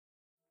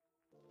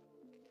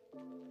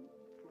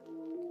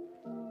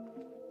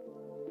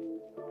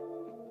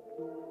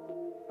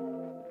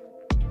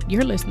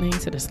You're listening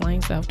to the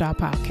Slaying Self-Doubt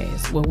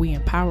podcast, where we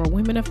empower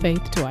women of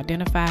faith to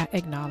identify,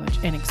 acknowledge,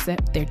 and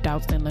accept their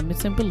doubts and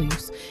limits and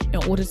beliefs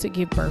in order to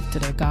give birth to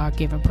their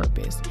God-given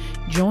purpose.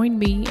 Join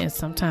me and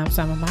sometimes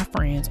some of my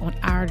friends on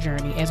our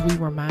journey as we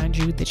remind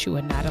you that you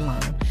are not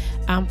alone.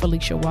 I'm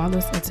Felicia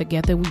Wallace, and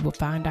together we will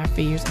find our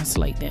fears and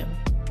slay them.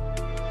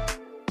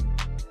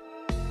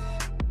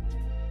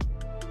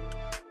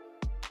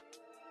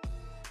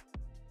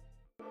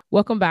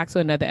 Welcome back to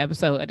another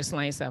episode of the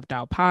Slaying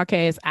Self-Doubt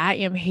podcast. I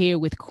am here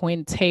with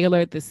Quinn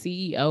Taylor, the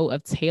CEO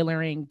of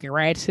Tailoring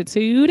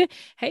Gratitude.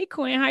 Hey,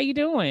 Quinn, how you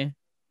doing?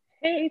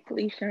 Hey,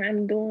 Felicia,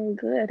 I'm doing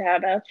good. How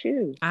about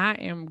you? I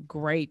am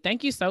great.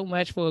 Thank you so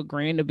much for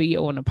agreeing to be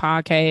on the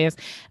podcast.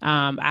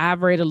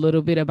 I've read a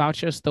little bit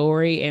about your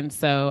story, and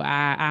so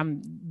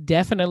I'm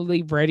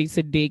definitely ready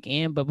to dig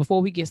in. But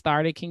before we get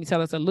started, can you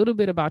tell us a little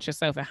bit about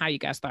yourself and how you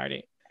got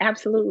started?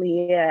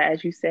 Absolutely. Yeah.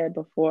 As you said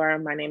before,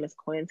 my name is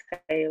Quinn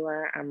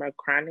Taylor. I'm a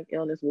chronic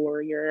illness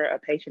warrior, a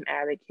patient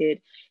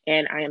advocate,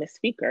 and I am a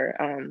speaker.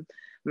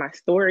 My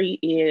story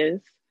is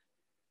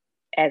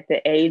at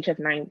the age of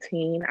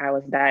 19, I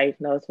was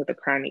diagnosed with a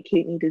chronic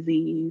kidney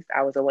disease.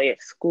 I was away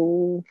at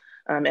school,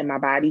 and my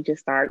body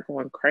just started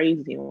going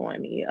crazy on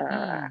me.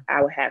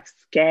 I would have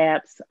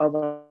scabs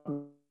over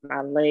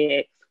my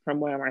legs from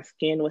where my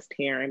skin was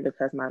tearing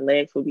because my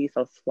legs would be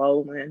so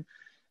swollen.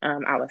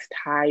 I was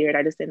tired.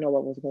 I just didn't know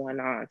what was going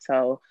on.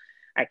 So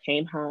I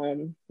came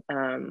home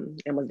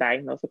and was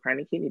diagnosed with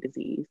chronic kidney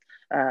disease.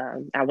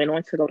 I went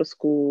on to go to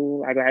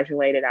school. I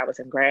graduated. I was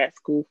in grad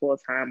school full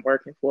time,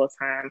 working full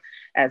time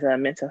as a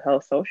mental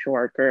health social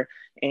worker.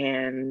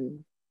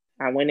 And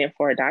I went in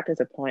for a doctor's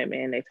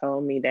appointment, and they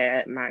told me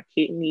that my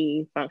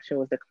kidney function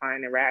was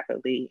declining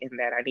rapidly and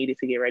that I needed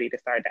to get ready to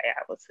start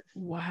dialysis.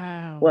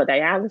 Wow. Well,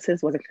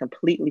 dialysis wasn't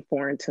completely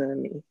foreign to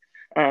me.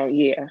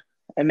 Yeah.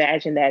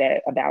 Imagine that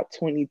at about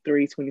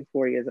 23,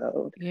 24 years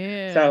old.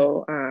 Yeah.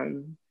 So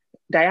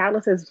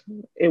dialysis,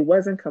 it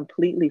wasn't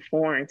completely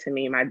foreign to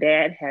me. My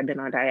dad had been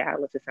on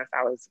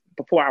dialysis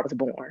before I was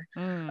born.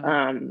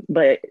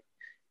 But,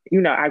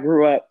 I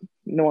grew up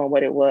knowing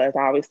what it was.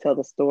 I always tell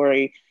the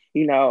story,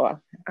 I'm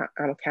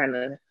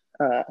kind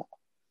of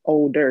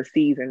older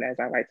seasoned, as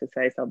I like to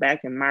say. So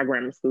back in my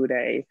grammar school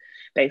days,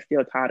 they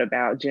still taught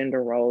about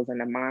gender roles, and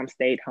the mom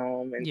stayed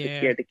home and took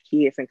care of the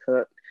kids and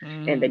cooked,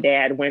 and the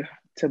dad went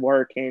to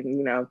work,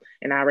 and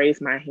and I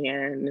raised my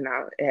hand, and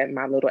I had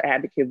my little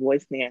advocate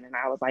voice then, and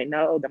I was like,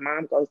 no, the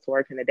mom goes to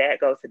work and the dad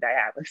goes to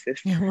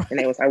dialysis. Right. And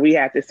they was like, we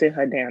have to sit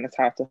her down and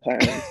talk to her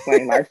and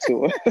explain life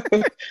to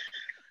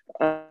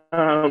her.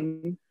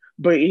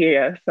 But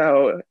yeah,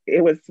 so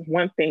it was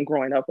one thing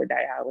growing up with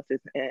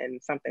dialysis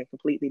and something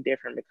completely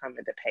different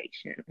becoming the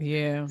patient.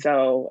 Yeah.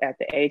 So at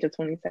the age of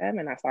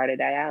 27, I started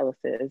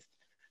dialysis.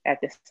 At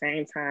the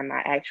same time, I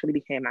actually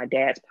became my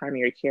dad's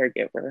primary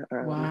caregiver.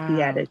 Wow. He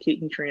had a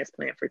kidney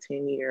transplant for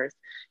 10 years.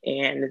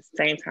 And at the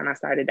same time I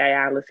started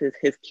dialysis,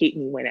 his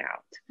kidney went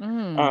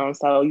out.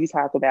 So you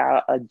talk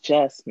about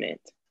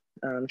adjustment,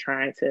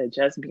 trying to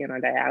adjust being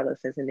on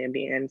dialysis and then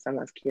being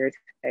someone's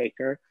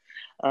caretaker.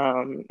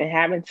 And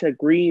having to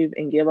grieve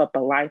and give up a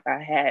life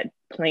I had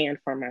planned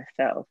for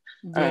myself.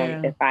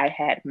 If I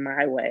had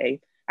my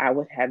way, I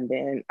was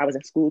in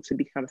school to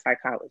become a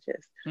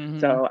psychologist.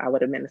 So I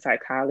would have been a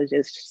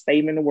psychologist,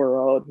 saving the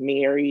world,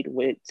 married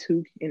with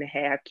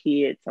 2.5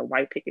 kids, a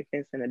white picket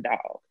fence, and a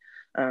dog.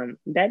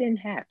 That didn't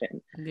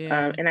happen.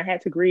 And I had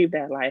to grieve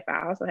that life.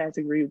 I also had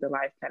to grieve the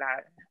life that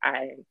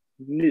I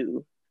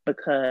knew,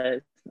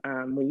 because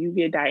when you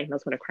get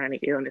diagnosed with a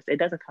chronic illness, it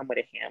doesn't come with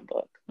a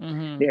handbook.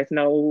 There's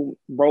no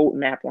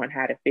roadmap on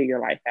how to figure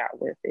life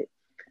out with it.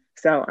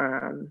 So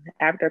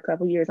after a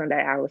couple years on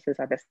dialysis,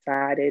 I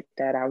decided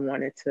that I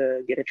wanted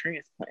to get a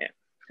transplant.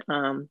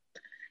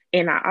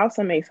 And I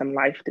also made some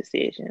life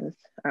decisions.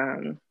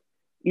 I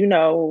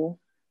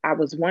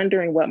was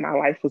wondering what my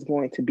life was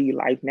going to be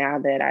like now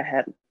that I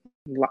had,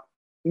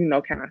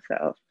 kind of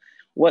self.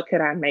 What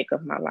could I make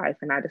of my life?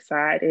 And I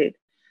decided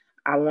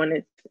I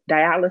wanted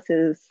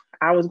dialysis.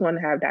 I was going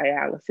to have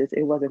dialysis.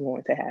 It wasn't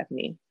going to have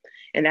me.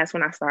 And that's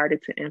when I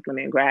started to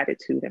implement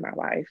gratitude in my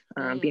life,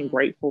 being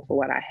grateful for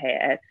what I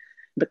had,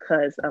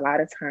 because a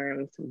lot of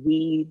times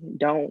we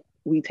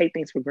take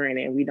things for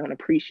granted, and we don't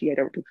appreciate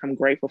or become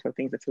grateful for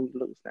things until we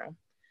lose them.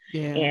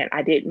 Yeah. And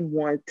I didn't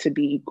want to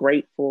be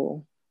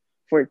grateful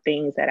for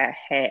things that I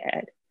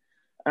had,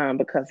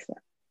 because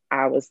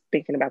I was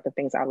thinking about the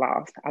things I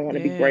lost. I want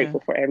to be grateful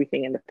for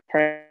everything in the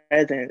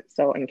present.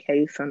 So in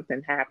case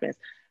something happens,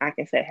 I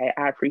can say, hey,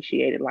 I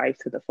appreciated life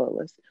to the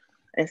fullest.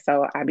 And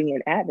so I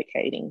began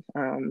advocating.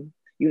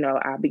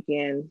 I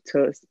began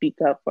to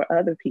speak up for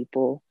other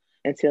people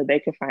until they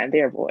can find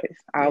their voice.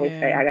 I always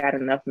say I got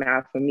enough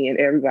mouth for me and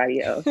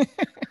everybody else.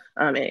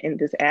 And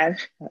this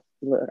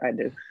look, I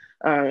do.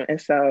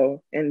 And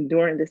so, and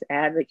during this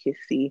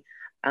advocacy,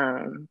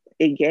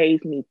 it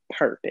gave me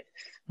purpose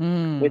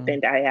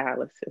within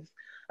dialysis.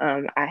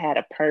 I had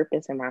a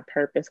purpose, and my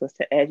purpose was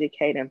to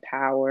educate,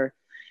 empower,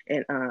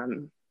 and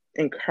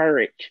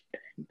encourage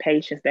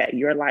patients that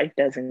your life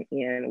doesn't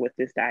end with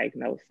this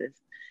diagnosis.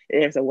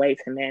 There's a way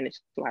to manage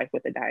life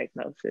with a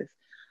diagnosis.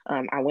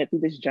 I went through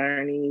this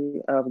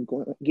journey of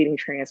getting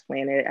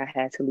transplanted. I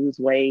had to lose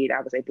weight.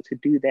 I was able to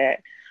do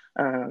that.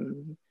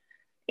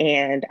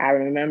 And I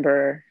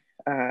remember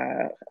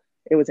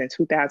it was in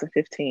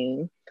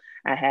 2015.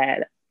 I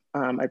had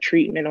a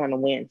treatment on a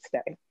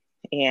Wednesday.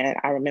 And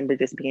I remember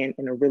just being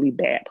in a really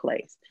bad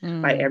place.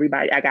 Like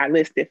everybody, I got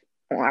listed.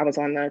 I was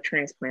on the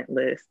transplant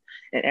list,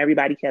 and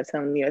everybody kept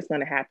telling me it's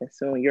going to happen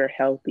soon. You're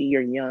healthy,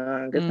 you're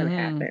young, it's going to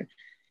happen.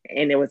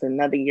 And it was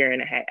another year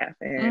and a half.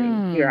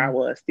 And here I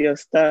was still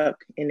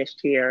stuck in this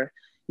chair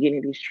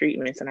getting these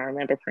treatments. And I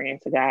remember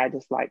praying to God,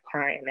 just like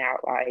crying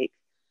out, like,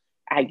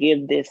 I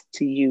give this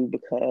to you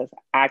because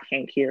I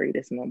can't carry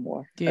this no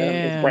more.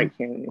 It's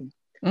breaking me.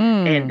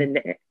 And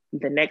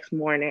the next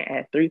morning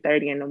at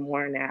 3:30 in the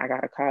morning, I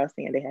got a call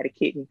saying they had a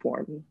kidney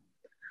for me.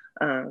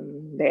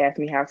 They asked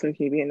me how soon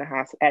can you be in the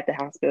house at the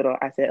hospital.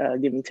 I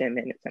said, give me 10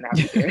 minutes and I'll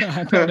be there.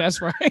 I know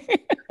that's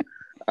right.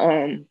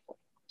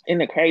 And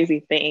the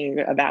crazy thing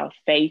about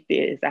faith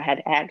is I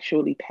had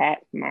actually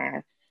packed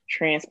my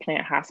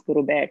transplant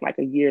hospital bag like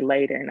a year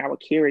later, and I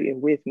would carry it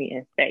with me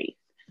in faith.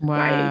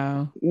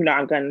 Wow. Like,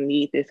 I'm going to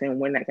need this. And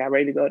when I got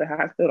ready to go to the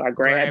hospital, I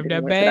grabbed it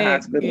and went to the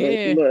hospital.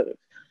 Yeah. Look,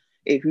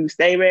 if you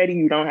stay ready,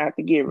 you don't have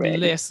to get ready.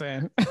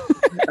 Listen.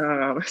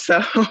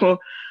 So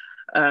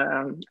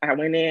I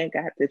went in,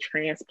 got the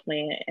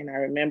transplant, and I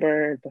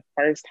remember the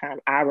first time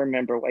I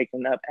remember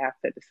waking up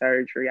after the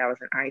surgery, I was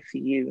in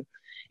ICU,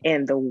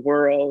 and the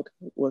world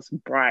was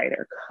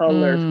brighter.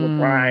 Colors were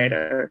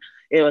brighter.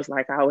 It was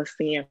like I was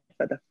seeing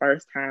for the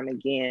first time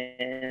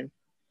again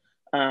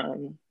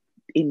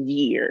in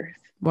years.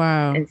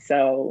 Wow. And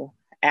so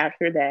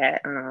after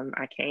that,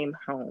 I came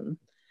home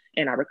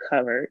and I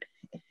recovered.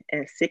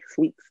 And 6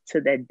 weeks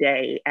to the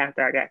day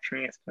after I got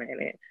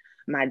transplanted,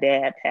 my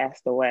dad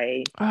passed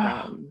away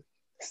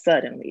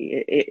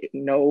suddenly.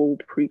 No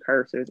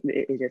precursors.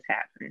 It just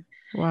happened.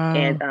 Wow.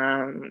 And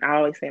I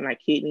always say my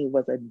kidney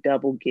was a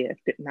double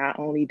gift. Not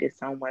only did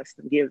someone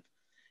give,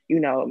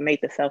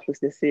 make the selfless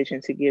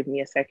decision to give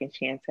me a second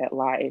chance at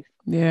life.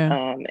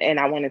 Yeah. And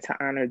I wanted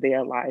to honor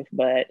their life,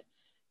 but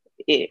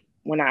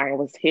when I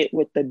was hit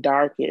with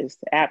the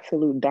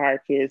absolute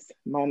darkest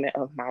moment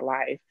of my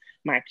life,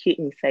 my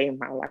kidney saved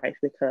my life,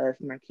 because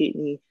my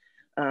kidney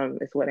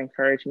is what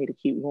encouraged me to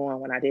keep going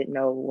when I didn't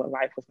know what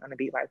life was going to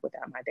be like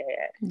without my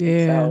dad. Yeah.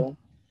 And so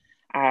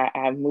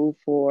I moved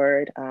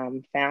forward,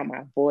 found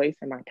my voice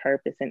and my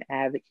purpose in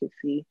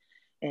advocacy,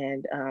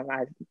 and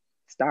I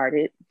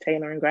started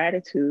tailoring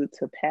gratitude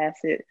to pass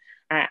it.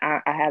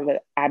 I have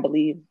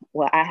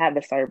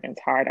a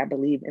servant's heart. I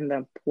believe in the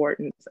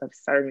importance of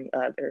serving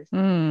others.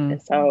 And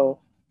so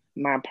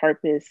my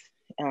purpose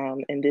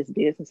and this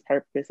business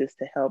purpose is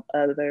to help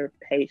other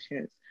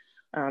patients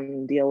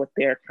deal with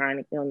their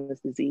chronic illness,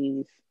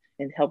 disease,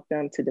 and help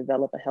them to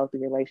develop a healthy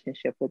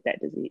relationship with that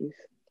disease.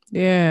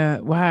 Yeah.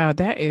 Wow.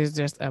 That is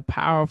just a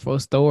powerful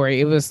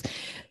story. It was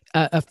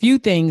a few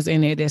things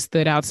in it that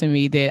stood out to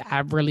me that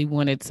I really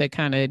wanted to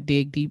kind of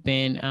dig deep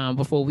in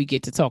before we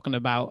get to talking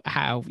about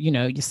how,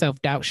 your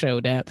self-doubt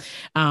showed up.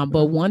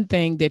 But one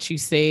thing that you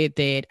said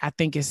that I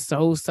think is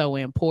so, so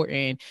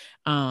important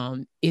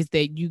is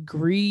that you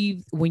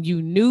grieved when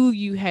you knew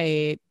you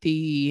had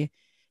the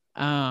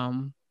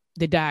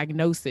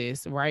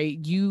diagnosis, right?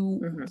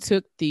 You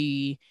took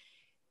the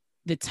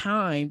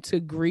time to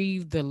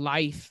grieve the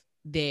life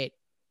that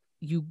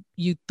you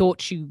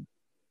thought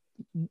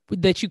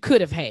that you could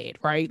have had,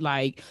 right?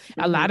 Like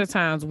a lot of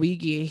times we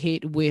get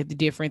hit with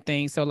different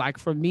things. So like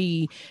for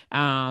me,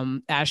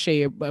 I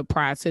shared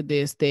prior to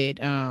this that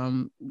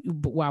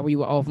while we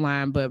were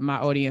offline, but my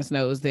audience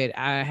knows that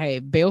I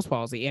had Bell's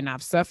palsy, and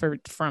I've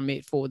suffered from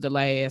it for the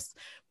last,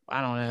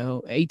 I don't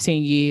know,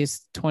 18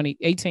 years,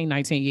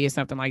 19 years,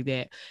 something like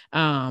that.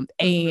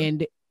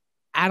 And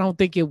I don't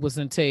think it was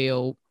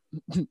until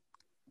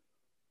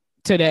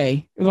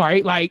today,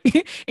 right? Like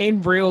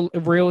in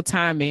real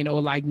timing,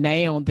 or like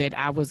now, that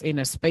I was in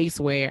a space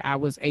where I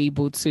was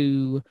able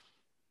to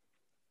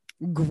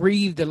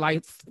grieve the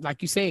life,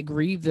 like you said,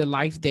 grieve the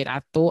life that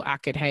I thought I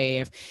could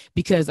have,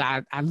 because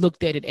I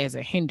looked at it as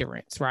a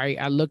hindrance, right?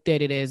 I looked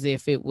at it as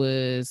if it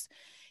was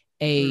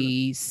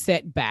a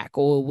setback,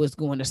 or was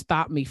going to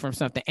stop me from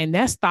something. And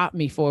that stopped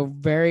me for a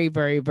very,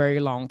 very,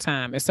 very long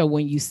time. And so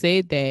when you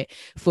said that,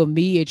 for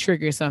me, it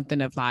triggered something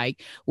of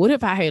like, what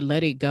if I had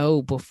let it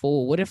go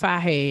before? What if I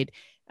had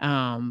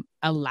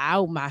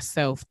allowed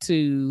myself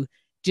to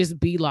just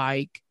be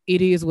like,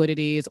 it is what it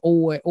is,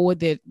 or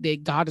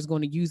that God is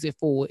going to use it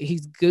for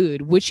He's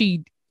good, which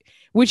he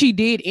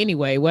did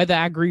anyway, whether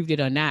I grieved it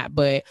or not.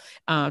 But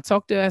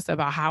talk to us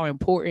about how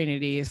important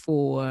it is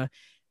for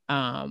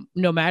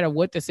no matter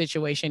what the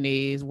situation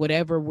is,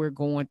 whatever we're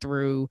going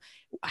through,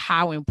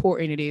 how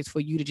important it is for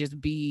you to just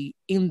be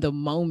in the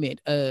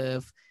moment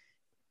of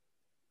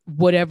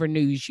whatever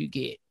news you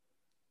get.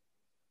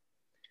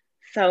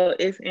 So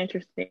it's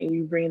interesting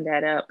you bring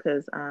that up,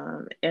 because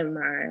in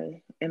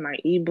my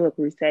ebook,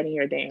 Resetting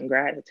Your Day in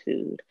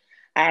Gratitude,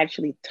 I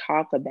actually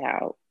talk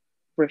about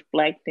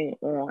reflecting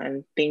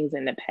on things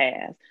in the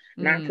past,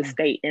 not to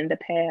stay in the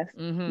past,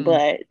 Mm-hmm.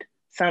 but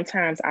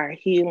sometimes our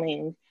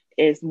healing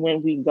is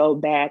when we go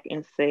back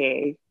and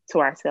say to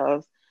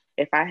ourselves,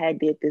 if I had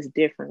did this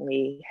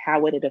differently, how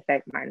would it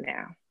affect my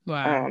now?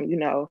 Wow. You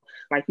know,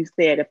 like you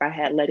said, if I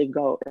had let it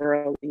go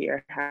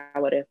earlier, how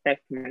would it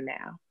affect my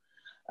now?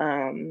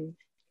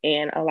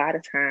 And a lot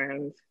of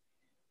times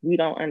we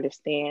don't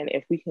understand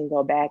if we can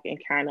go back and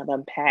kind of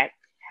unpack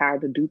how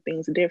to do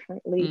things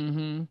differently,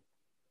 Mm-hmm.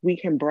 we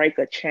can break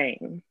a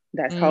chain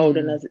that's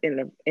holding us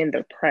in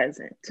the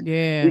present.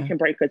 Yeah. We can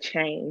break a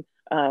chain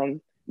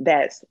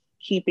that's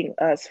keeping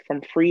us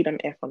from freedom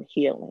and from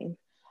healing.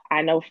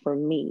 I know for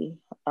me.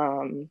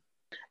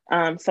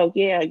 So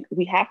yeah,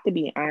 we have to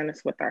be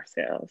honest with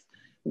ourselves.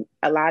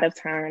 A lot of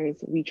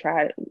times we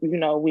try,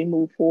 we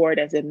move forward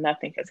as if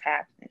nothing has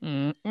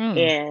happened.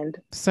 And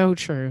so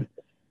true.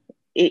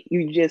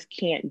 You just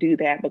can't do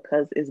that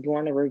because it's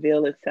going to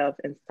reveal itself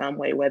in some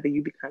way, whether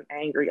you become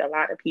angry. A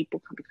lot of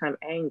people can become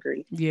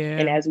angry. Yeah.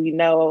 And as we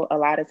know, a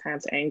lot of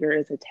times anger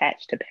is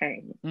attached to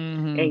pain.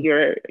 And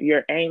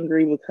you're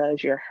angry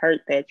because you're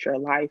hurt that your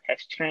life has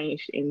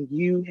changed and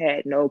you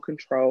had no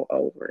control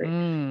over it.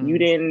 You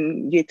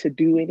didn't get to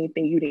do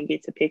anything. You didn't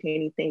get to pick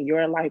anything.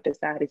 Your life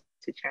decided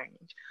to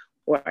change.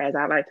 Or as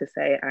I like to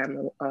say,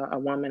 I'm a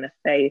woman of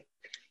faith.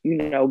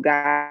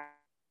 God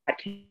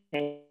came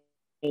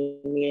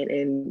in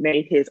and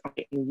made his own,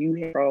 and you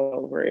have control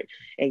over it,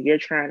 and you're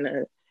trying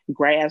to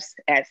grasp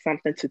at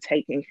something to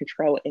take in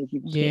control, and you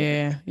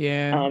can't.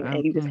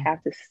 And you just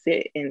have to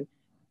sit and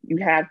you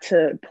have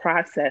to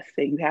process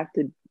it. You have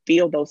to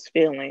feel those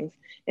feelings,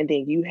 and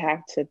then you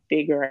have to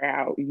figure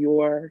out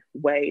your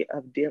way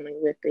of dealing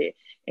with it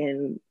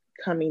and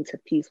coming to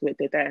peace with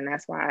it. And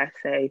that's why I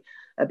say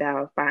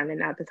about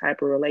finding out the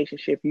type of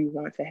relationship you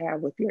want to have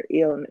with your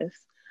illness.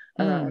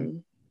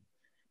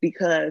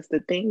 Because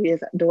the thing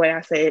is, the way I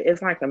say it,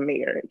 it's like a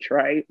marriage,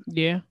 right?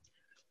 Yeah.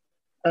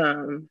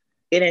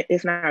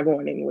 It's not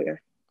going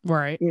anywhere.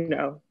 Right.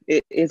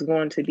 It's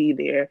going to be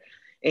there.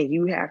 And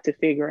you have to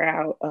figure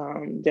out,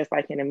 just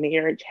like in a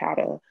marriage,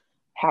 how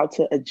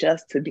to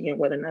adjust to being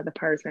with another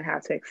person, how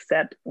to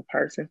accept a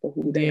person for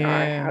who they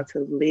are, how to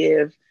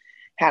live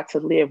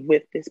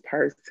with this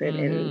person,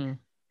 and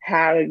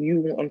what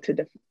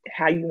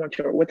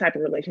type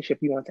of relationship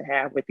you want to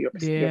have with your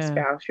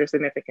spouse, your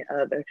significant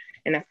other.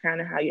 And that's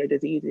kind of how your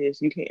disease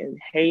is. You can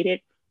hate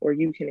it or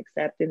you can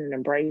accept it and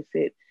embrace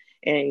it,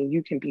 and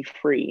you can be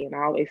free. And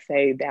I always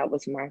say that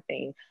was my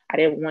thing. I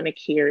didn't want to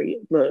carry,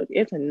 look,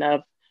 it's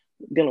enough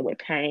dealing with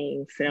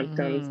pain,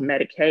 symptoms,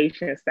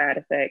 medication, side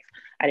effects.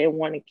 I didn't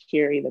want to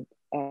carry the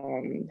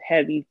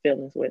heavy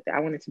feelings with it.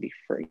 I wanted to be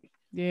free.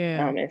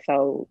 Yeah. And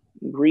so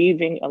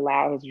grieving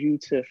allows you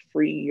to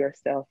free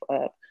yourself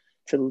up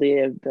to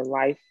live the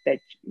life that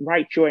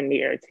write your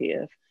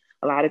narrative.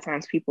 A lot of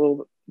times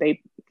people,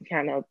 they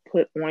kind of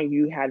put on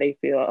you how they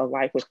feel a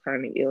life with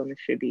chronic illness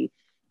should be.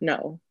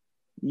 No,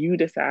 you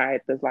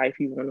decide the life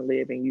you want to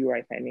live and you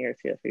write that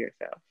narrative for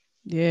yourself.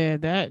 Yeah,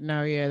 that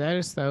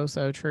is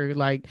so true.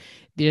 Like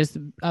just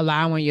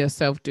allowing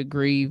yourself to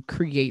grieve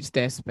creates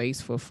that space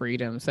for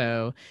freedom.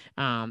 So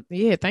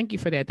yeah, thank you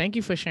for that. Thank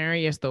you for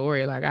sharing your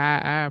story. Like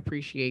I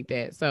appreciate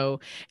that. So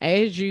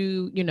as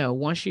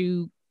once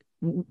you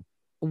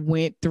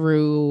went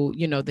through,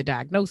 the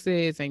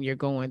diagnosis and you're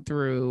going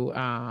through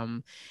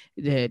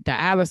the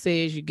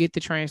dialysis, you get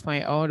the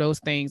transplant, all those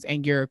things,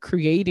 and you're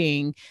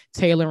creating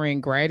tailoring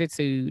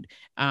gratitude.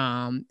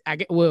 I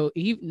get, well,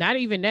 not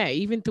even that,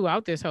 even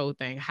throughout this whole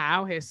thing,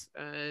 how has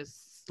I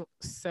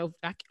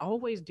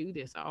always do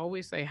this. I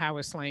always say, how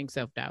is slaying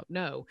self-doubt?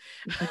 No.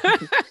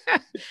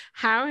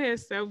 How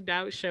has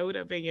self-doubt showed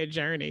up in your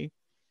journey?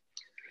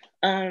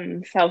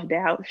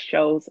 Self-doubt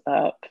shows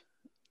up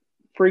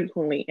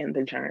frequently in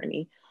the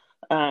journey.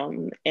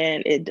 And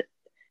it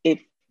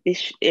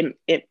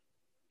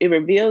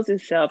reveals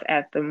itself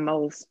at the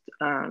most,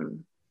 I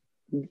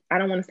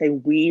don't want to say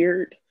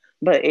weird,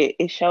 but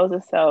it shows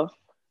itself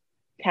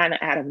kind of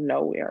out of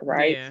nowhere,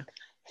 right? Yeah.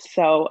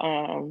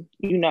 So,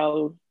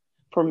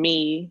 for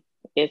me,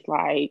 it's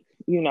like,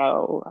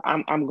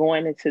 I'm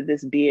going into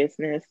this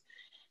business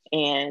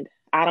and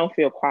I don't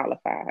feel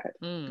qualified.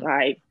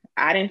 Like,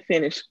 I didn't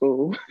finish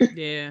school.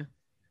 Yeah.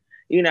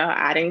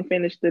 I didn't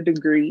finish the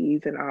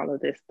degrees and all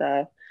of this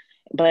stuff,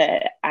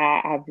 but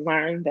I've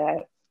learned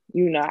that,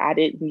 I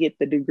didn't get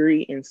the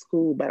degree in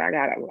school, but I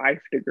got a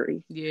life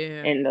degree.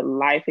 Yeah. And the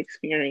life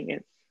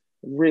experience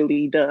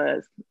really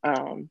does.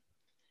 It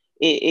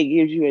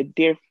gives you a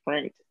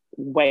different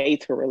way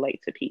to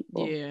relate to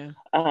people. Yeah.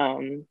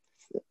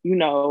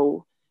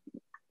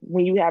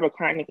 When you have a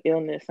chronic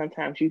illness,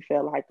 sometimes you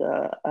feel like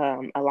a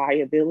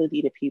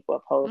liability to people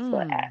opposed to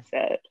an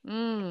asset,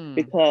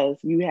 because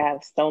you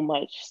have so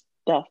much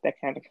stuff that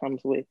kind of comes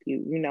with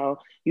you. You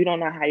don't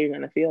know how you're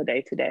going to feel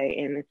day to day.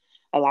 And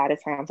a lot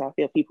of times I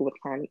feel people with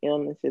chronic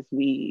illnesses,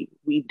 we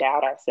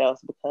doubt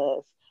ourselves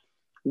because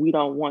we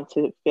don't want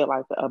to feel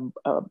like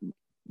a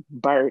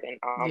burden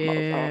almost.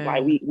 Yeah.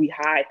 Like we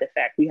hide the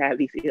fact we have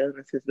these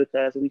illnesses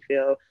because we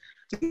feel,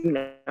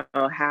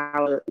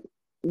 how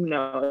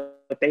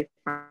if they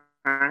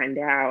find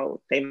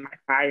out, they might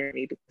fire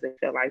me because they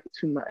feel like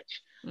too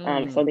much.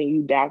 So then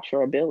you doubt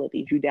your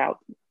abilities, you doubt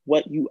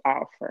what you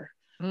offer.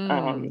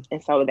 And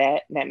so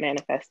that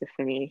manifested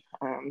for me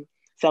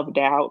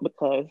self-doubt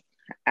because,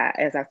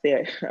 as I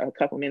said a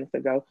couple minutes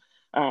ago,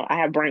 I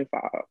have brain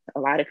fog. A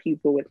lot of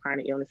people with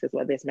chronic illnesses,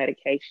 whether it's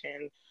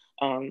medication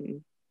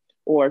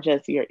or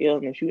just your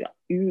illness,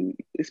 you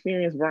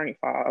experience brain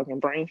fog.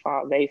 And brain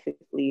fog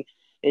basically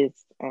is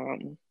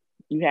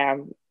you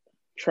have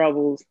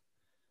troubles.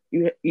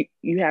 You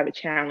have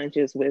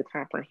challenges with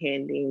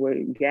comprehending,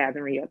 with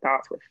gathering your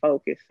thoughts, with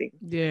focusing.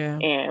 Yeah.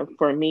 And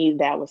for me,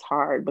 that was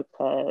hard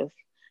because,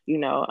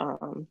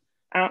 I'm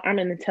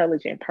an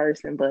intelligent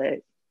person,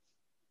 but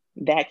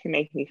that can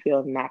make me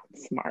feel not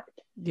smart.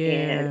 Yeah.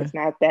 And it's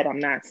not that I'm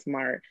not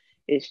smart.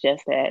 It's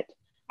just that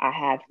I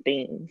have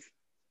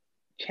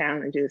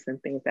challenges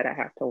and things that I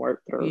have to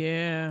work through.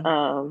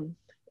 Yeah.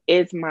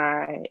 Is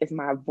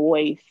my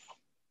voice,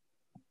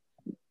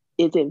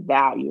 is it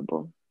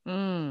valuable?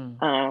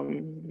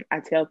 I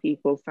tell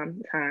people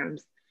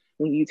sometimes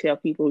when you tell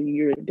people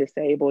you're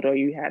disabled or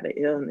you have an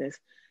illness,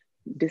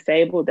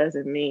 disabled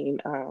doesn't mean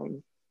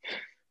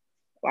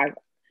like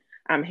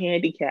I'm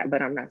handicapped,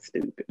 but I'm not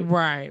stupid.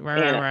 Right.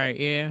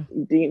 Yeah.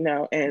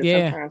 And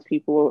sometimes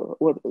people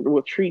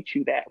will treat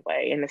you that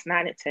way, and it's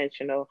not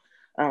intentional.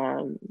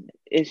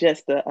 It's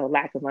just a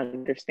lack of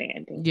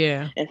understanding.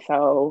 Yeah. And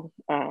so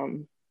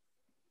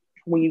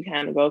when you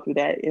kind of go through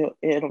that,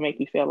 it'll make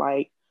you feel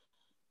like,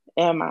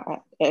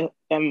 are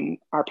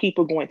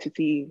people going to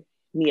see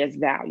me as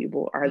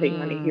valuable? Are they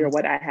going to hear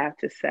what I have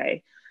to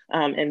say?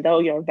 And though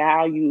your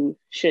value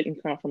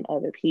shouldn't come from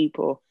other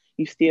people,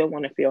 you still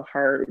want to feel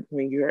heard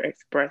when you're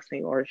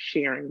expressing or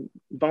sharing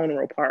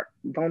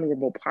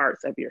vulnerable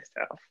parts of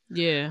yourself.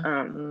 Yeah.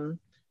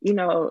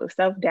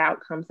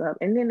 Self-doubt comes up,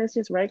 and then it's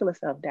just regular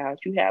self-doubt.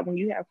 When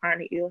you have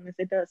chronic illness,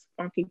 it does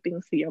funky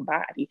things to your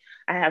body.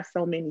 I have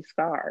so many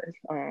scars.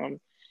 And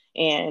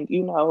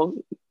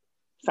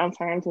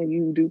sometimes when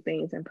you do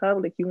things in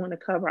public, you want to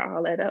cover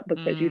all that up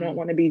because you don't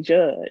want to be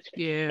judged.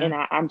 Yeah. And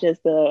I'm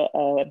just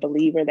a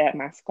believer that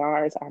my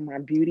scars are my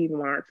beauty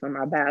marks or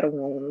my battle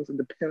wounds,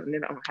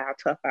 depending on how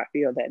tough I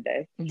feel that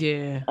day.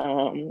 Yeah.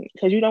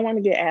 Because you don't want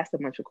to get asked a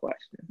bunch of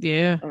questions.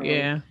 Yeah.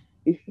 Yeah.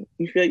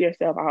 You feel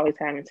yourself always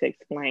having to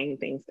explain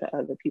things to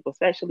other people,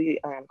 especially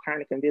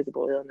chronic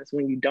invisible illness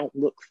when you don't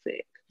look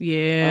sick.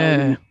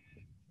 Yeah.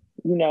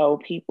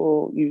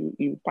 People,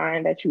 you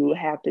find that you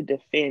have to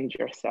defend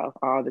yourself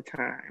all the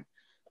time,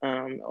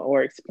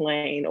 or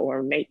explain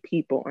or make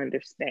people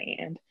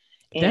understand.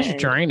 That's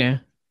draining.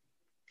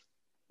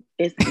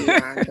 It's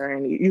beyond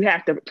draining. You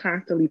have to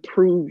constantly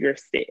prove you're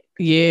sick.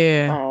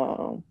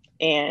 Yeah.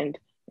 And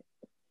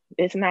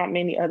it's not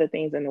many other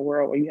things in the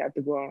world where you have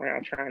to go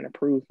around trying to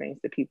prove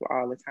things to people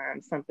all the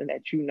time. Something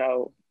that you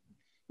know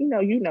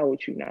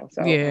what you know.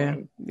 So yeah.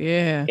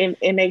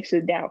 It makes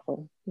you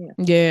doubtful.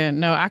 Yeah.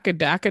 No, I could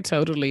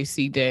totally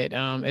see that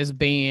as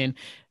being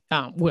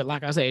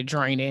like I said,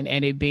 draining,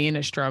 and it being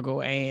a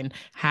struggle, and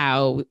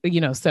how,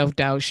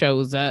 self-doubt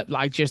shows up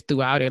like just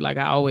throughout it. Like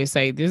I always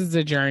say, this is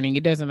a journey.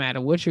 It doesn't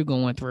matter what you're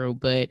going through,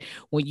 but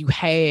when you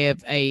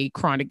have a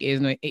chronic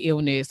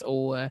illness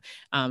or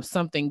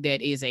something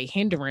that is a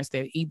hindrance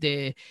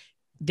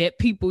that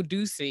people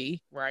do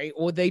see, right,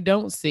 or they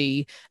don't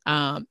see,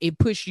 it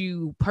puts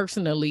you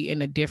personally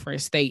in a different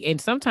state.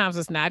 And sometimes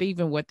it's not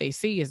even what they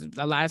see, is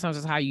a lot of times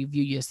it's how you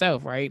view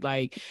yourself, right?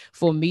 Like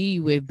for me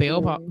with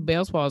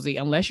Bell's palsy,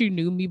 unless you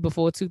knew me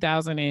before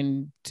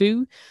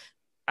 2002,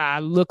 I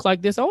look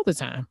like this all the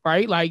time,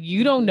 right? Like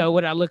you don't know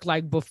what I look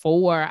like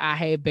before I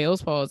had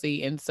Bell's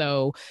palsy. And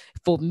so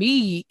for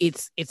me,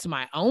 it's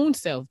my own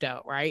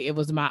self-doubt, right? It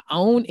was my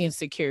own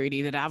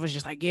insecurity that I was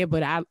just like, yeah,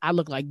 but I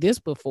look like this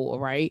before,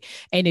 right?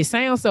 And it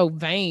sounds so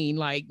vain,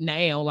 like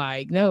now,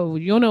 like, no,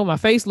 you don't know what my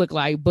face look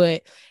like,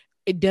 but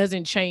it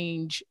doesn't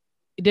change.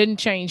 It didn't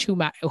change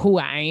who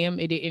I am.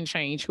 It didn't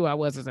change who I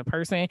was as a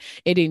person.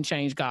 It didn't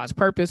change God's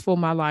purpose for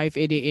my life.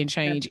 It didn't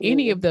change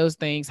any of those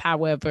things.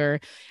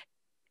 However,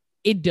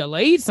 it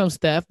delayed some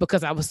stuff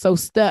because I was so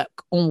stuck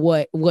on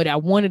what I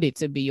wanted it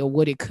to be, or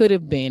what it could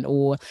have been,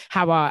 or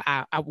how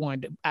I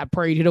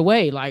prayed it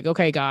away. Like,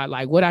 okay, God,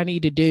 like what I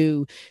need to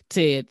do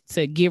to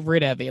get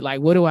rid of it.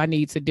 Like, what do I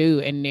need to do?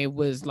 And it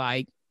was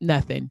like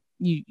nothing.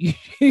 You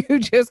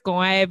just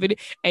gonna have it,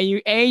 and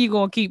you're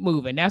gonna keep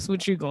moving. That's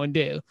what you're gonna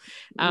do.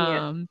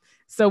 Yeah.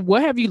 So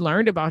what have you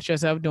learned about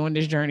yourself during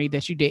this journey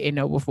that you didn't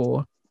know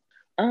before?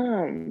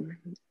 I've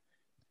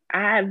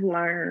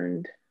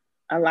learned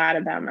a lot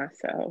about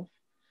myself,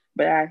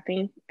 but I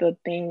think the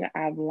thing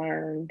I've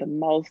learned the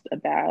most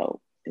about,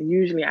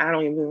 usually I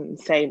don't even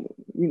say,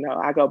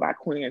 I go by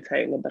Queen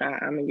Taylor, but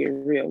I'm gonna get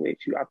real with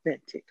you,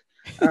 authentic.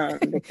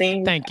 The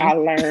thing I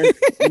learned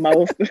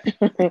most,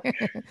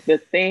 the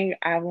thing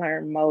I've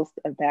learned most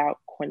about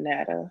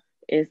Quinetta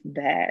is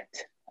that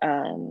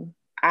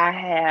I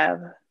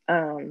have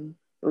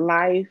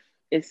life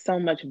is so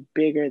much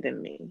bigger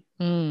than me.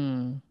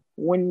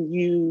 When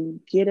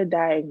you get a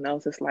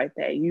diagnosis like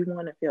that, you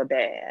want to feel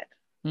bad.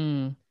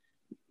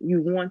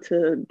 you want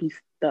to be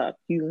stuck.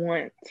 You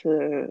want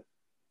to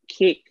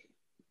kick,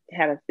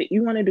 have a fit.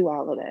 You want to do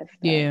all of that stuff.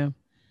 Yeah.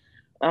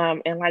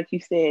 And like you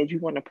said, you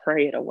want to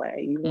pray it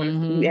away. You want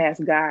to, you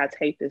ask God,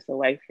 take this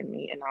away from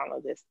me and all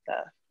of this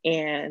stuff.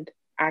 And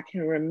I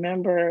can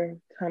remember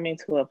coming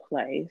to a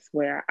place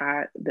where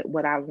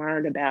what I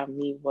learned about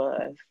me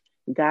was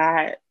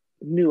God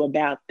knew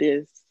about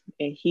this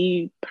and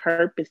he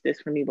purposed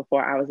this for me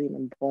before I was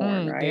even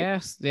born, right?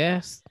 Yes,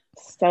 yes.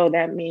 So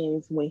that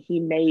means when he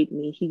made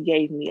me, he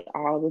gave me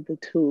all of the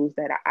tools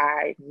that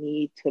I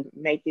need to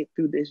make it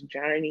through this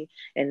journey.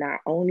 And not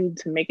only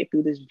to make it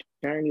through this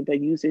journey,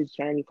 but use this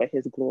journey for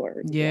his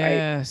glory.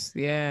 Yes,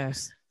 right?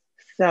 Yes.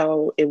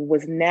 So it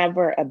was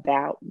never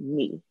about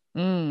me.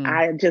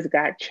 I just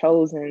got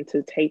chosen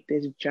to take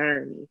this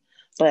journey,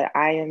 but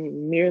I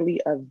am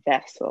merely a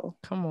vessel.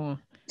 Come on.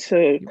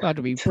 You about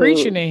to be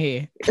preaching in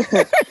here.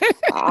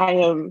 I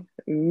am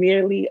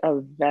merely a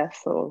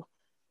vessel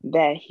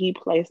that he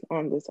placed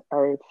on this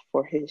earth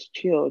for his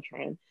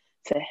children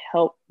to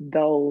help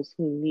those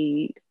who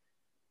need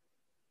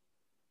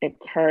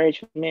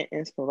encouragement,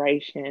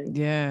 inspiration.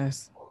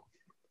 Yes.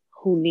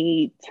 Who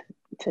need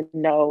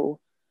to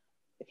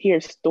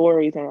hear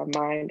stories and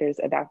reminders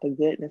about the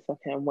goodness of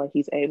him, what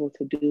he's able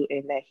to do,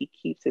 and that he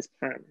keeps his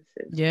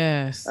promises.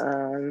 Yes.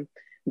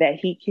 That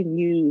he can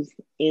use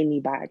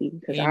anybody.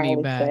 Because I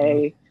always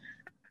say,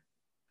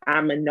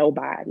 I'm a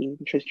nobody,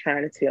 just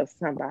trying to tell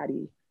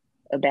somebody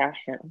about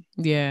him.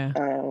 Yeah.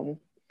 So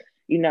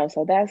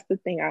that's the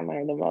thing I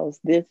learned the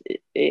most. And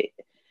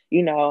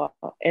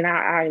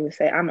I even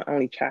say I'm an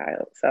only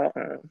child. So,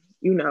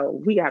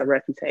 we got a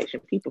reputation.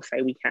 People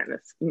say we kind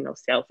of,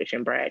 selfish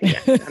and bratty.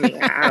 I mean,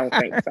 I don't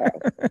think so.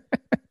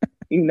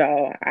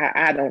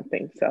 I don't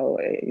think so,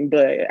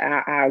 but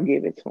I'll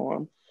give it to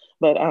them.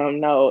 But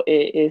no,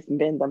 it's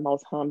been the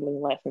most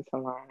humbling lesson to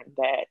learn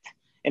that,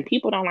 and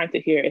people don't like to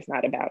hear it's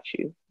not about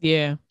you.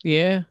 Yeah,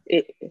 yeah.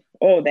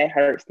 That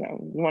hurts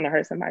them. You want to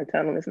hurt somebody,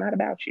 tell them it's not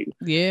about you.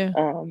 Yeah.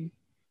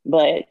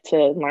 But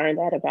to learn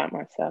that about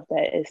myself,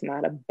 that it's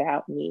not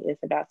about me,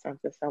 it's about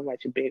something so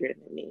much bigger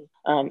than me.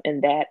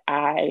 And that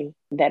I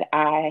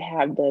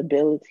have the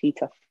ability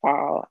to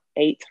fall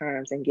 8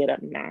 times and get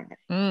up 9.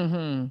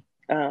 Mm-hmm.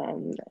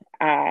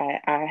 I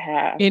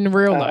have in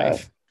real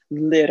life.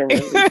 Literally,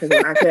 because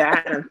when I say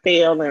I done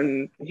fell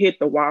and hit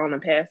the wall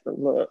and passed the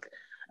look,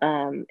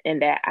 and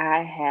that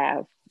I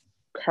have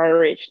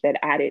courage that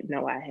I didn't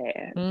know I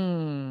had.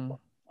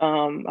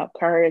 A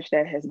courage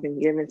that has been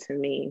given to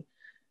me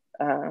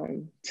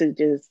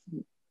to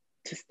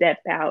step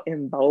out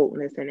in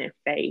boldness and in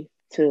faith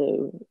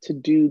to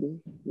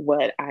do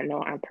what I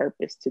know I'm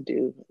purposed to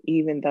do,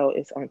 even though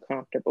it's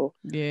uncomfortable.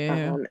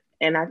 Yeah.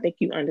 And I think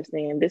you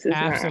understand this is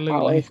Absolutely. not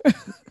always,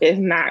 it's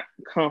not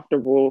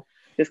comfortable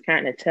just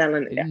kind of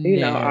telling,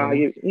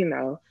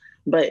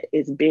 but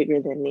it's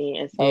bigger than me.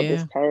 And so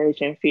this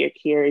courage and fear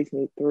carries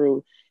me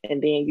through.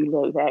 And then you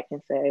look back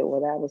and say,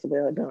 well, that was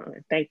well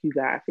done. Thank you,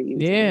 God, for you.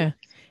 Yeah.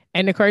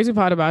 And the crazy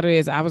part about it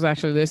is I was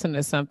actually listening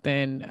to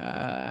something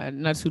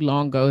not too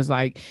long ago. It's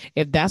like,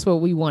 if that's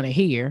what we want to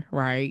hear,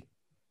 right?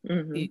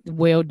 Mm-hmm.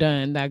 Well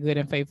done, that good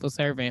and faithful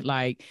servant.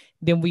 Like,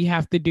 then we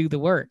have to do the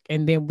work,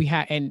 and then we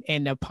have,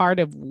 and a part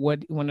of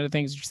what one of the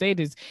things you said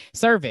is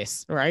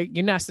service, right?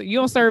 You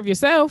don't serve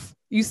yourself.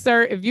 You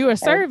serve. If you're a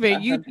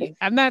servant,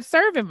 I'm not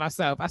serving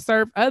myself. I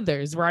serve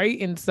others,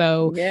 right? And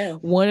so,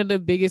 one of the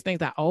biggest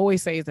things I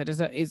always say is that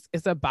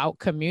it's about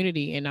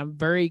community, and I'm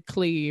very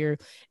clear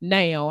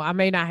now. I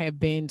may not have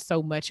been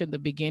so much in the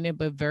beginning,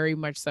 but very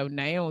much so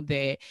now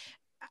that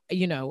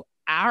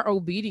our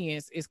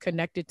obedience is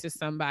connected to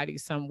somebody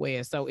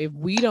somewhere. So if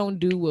we don't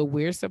do what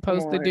we're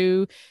supposed to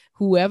do,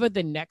 whoever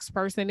the next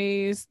person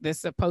is that's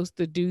supposed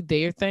to do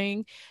their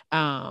thing,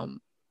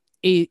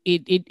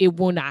 it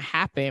will not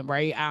happen,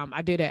 right?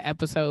 I did an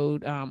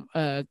episode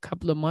a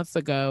couple of months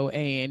ago,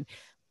 and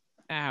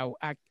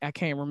I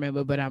can't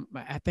remember, but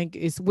I think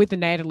it's with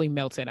Natalie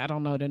Melton. I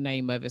don't know the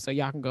name of it, so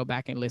y'all can go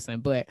back and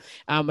listen. But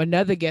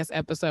another guest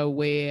episode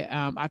where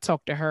I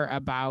talked to her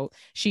about,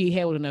 she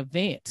held an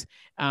event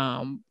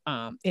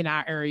in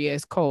our area.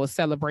 It's called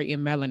Celebrating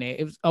Melanin.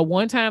 It was a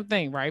one-time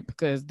thing, right?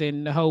 Because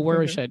then the whole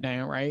world shut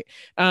down, right?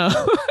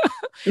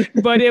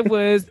 But it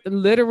was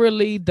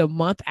literally the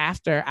month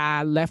after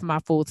I left my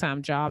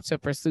full-time job to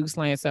pursue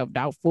Slaying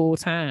Self-Doubt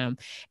full-time,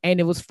 and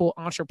it was for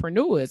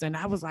entrepreneurs. And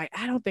I was like,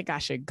 I don't think I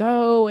should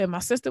go. And my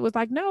sister was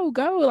like, no,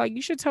 go. Like,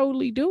 you should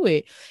totally do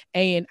it.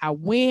 And I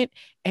went,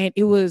 and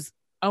it was,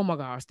 oh my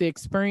gosh, the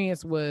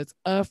experience was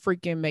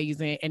freaking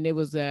amazing. And it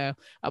was a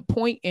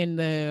point in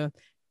the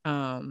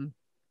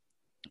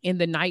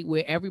night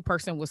where every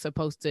person was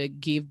supposed to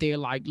give their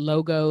like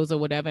logos or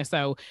whatever.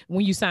 So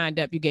when you signed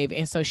up, you gave it.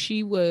 And so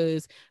she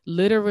was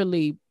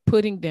literally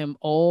putting them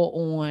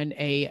all on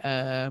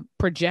a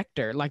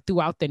projector like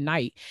throughout the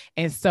night.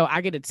 And so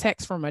I get a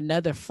text from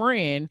another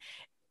friend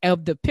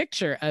of the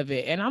picture of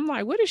it. And I'm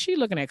like, what is she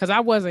looking at? Because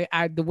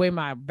the way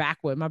my back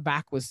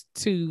was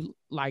too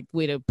like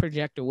where the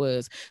projector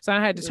was. So I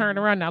had to turn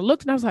around and I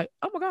looked and I was like,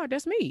 oh my God,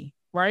 that's me.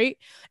 right?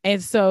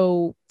 And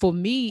so for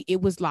me,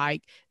 it was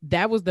like,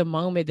 that was the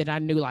moment that I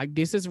knew, like,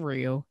 this is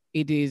real.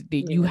 It is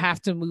that you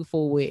have to move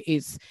forward.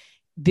 It's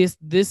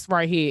this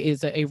right here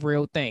is a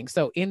real thing.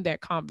 So in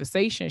that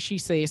conversation, she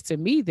says to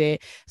me that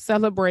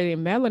celebrating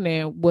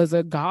melanin was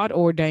a God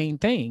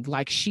ordained thing.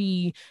 Like,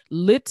 she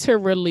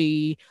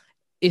literally,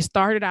 it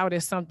started out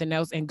as something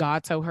else and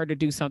God told her to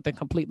do something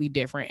completely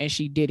different, and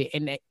she did it.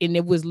 And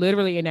it was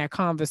literally in that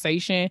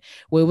conversation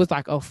where it was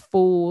like a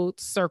full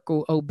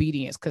circle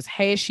obedience, because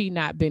had she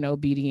not been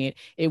obedient,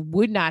 it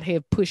would not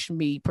have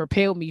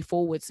propelled me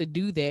forward to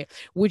do that,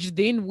 which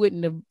then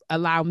wouldn't have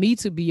allowed me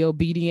to be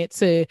obedient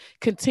to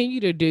continue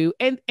to do.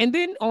 And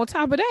then on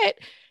top of that,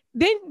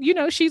 then,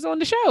 she's on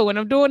the show and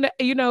I'm doing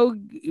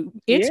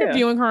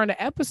interviewing her on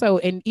the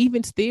episode. And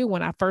even still,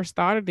 when I first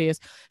started this,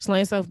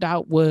 Slaying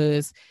Self-Doubt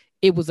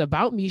it was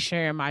about me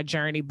sharing my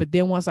journey. But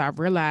then once I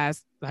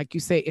realized, like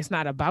you said, it's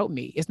not about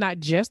me. It's not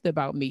just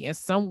about me. And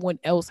someone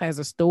else has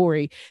a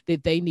story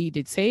that they need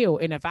to tell.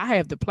 And if I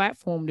have the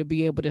platform to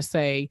be able to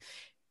say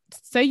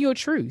your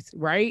truth,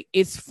 right?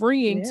 It's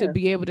freeing to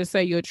be able to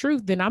say your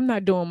truth. Then I'm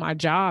not doing my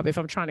job if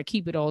I'm trying to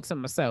keep it all to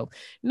myself.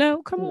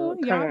 No, come on,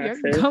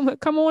 y'all.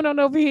 Come on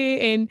over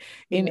here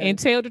and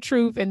tell the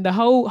truth and the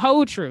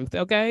whole truth.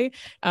 Okay.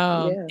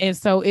 And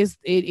so it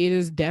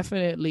is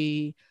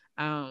definitely,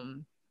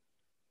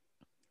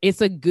 it's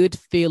a good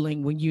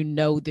feeling when you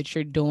know that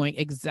you're doing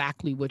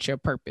exactly what your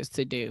purpose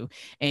to do.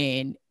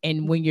 And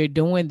when you're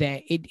doing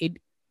that, it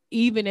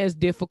even as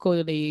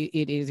difficult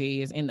it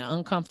is in the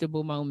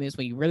uncomfortable moments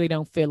when you really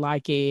don't feel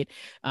like it,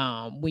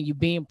 when you're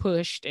being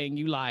pushed and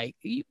you like,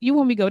 you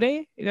want me to go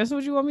there? That's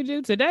what you want me to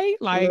do today?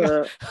 Like,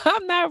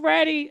 I'm not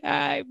ready.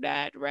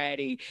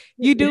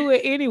 You do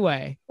it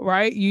anyway,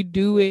 right? You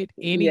do it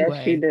anyway.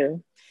 Yes, you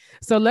do.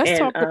 So let's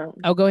talk.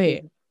 Go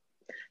ahead.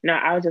 No,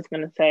 I was just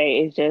gonna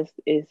say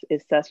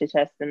it's such a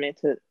testament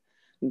to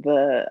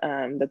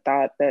the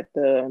thought that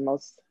the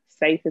most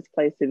safest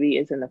place to be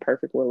is in the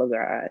perfect will of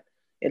God.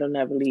 It'll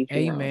never leave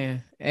you.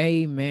 Amen. Wrong.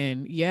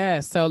 Amen.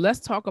 Yeah. So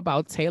let's talk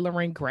about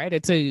tailoring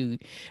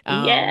gratitude.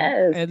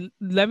 Yes. And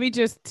let me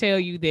just tell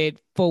you that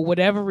for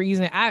whatever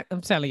reason,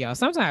 I'm telling y'all,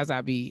 sometimes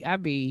I be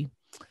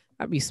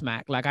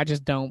smacked. Like, I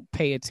just don't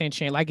pay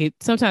attention. Like,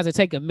 sometimes it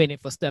take a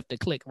minute for stuff to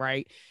click,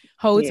 right?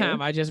 Whole time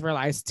I just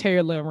realized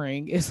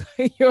tailoring is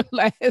your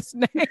last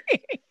name.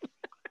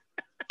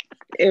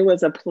 It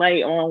was a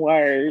play on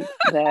words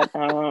that,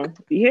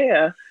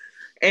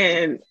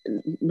 and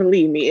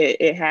believe me,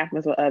 it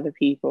happens with other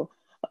people.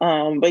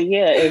 But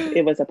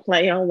it was a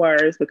play on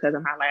words because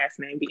of my last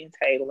name being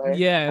Taylor.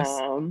 Yes.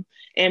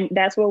 And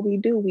that's what we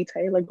do. We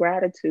tailor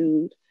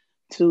gratitude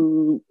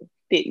to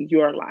fit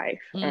your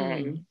life.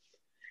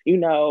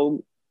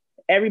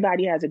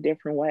 Everybody has a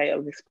different way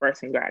of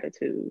expressing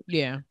gratitude.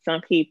 Yeah.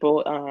 Some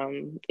people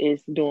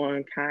is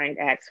doing kind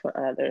acts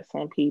for others.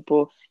 Some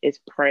people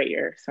it's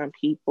prayer. Some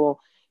people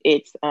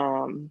it's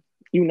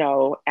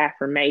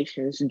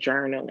affirmations,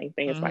 journaling,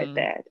 things like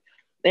that.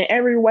 And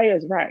every way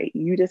is right.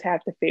 You just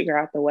have to figure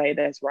out the way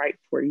that's right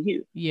for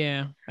you.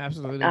 Yeah,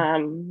 absolutely.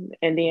 And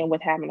then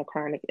with having a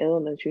chronic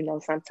illness,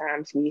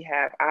 sometimes we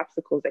have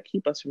obstacles that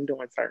keep us from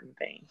doing certain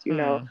things,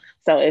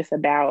 So it's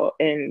about,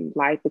 and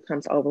life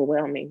becomes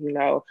overwhelming,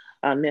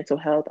 mental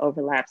health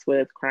overlaps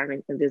with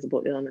chronic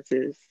invisible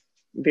illnesses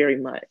very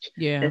much.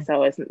 Yeah. And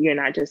so you're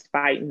not just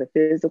fighting the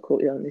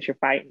physical illness, you're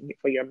fighting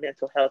for your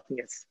mental health and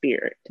your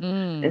spirit.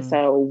 And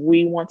so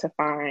we want to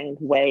find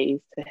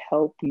ways to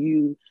help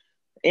you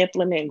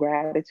implement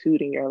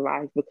gratitude in your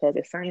life, because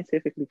it's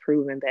scientifically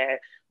proven that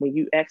when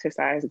you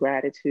exercise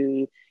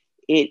gratitude,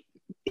 it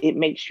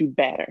makes you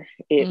better.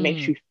 It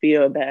makes you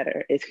feel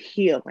better. It's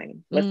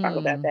healing. Let's talk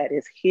about that.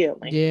 It's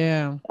healing.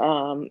 Yeah.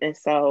 And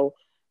so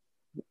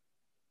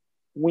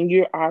when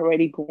you're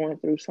already going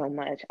through so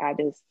much, I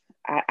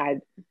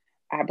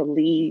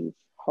believe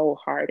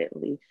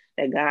wholeheartedly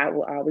that God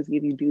will always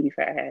give you beauty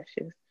for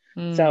ashes.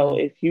 So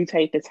if you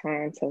take the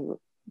time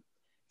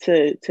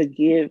to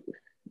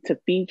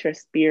feed your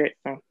spirit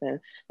something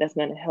that's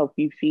going to help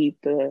you feed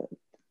the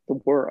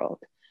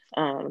world,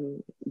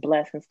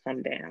 blessings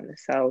come down.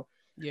 So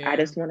I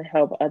just want to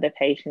help other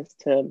patients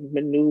to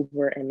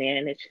maneuver and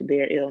manage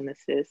their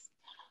illnesses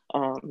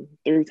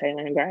through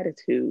tailoring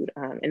gratitude.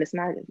 And it's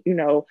not,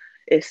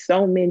 it's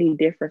so many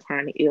different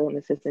kind of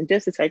illnesses. And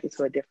just to take it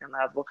to a different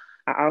level,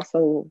 I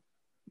also,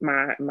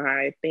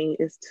 my thing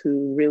is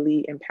to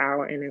really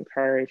empower and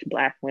encourage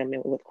Black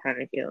women with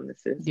chronic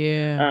illnesses.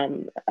 Yeah.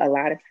 A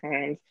lot of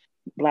times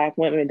Black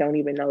women don't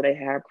even know they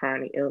have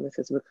chronic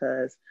illnesses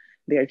because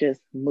they're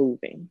just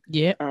moving.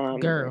 Yeah,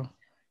 girl.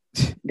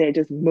 They're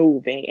just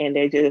moving and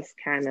they're just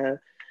kind of,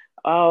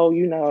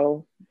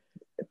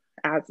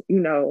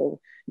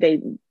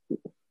 they,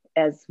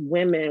 as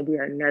women, we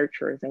are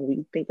nurturers and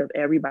we think of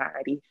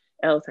everybody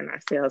else and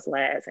ourselves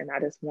last. And I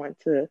just want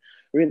to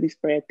really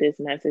spread this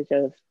message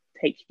of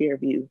take care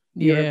of you.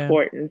 You're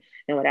important.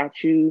 And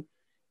without you,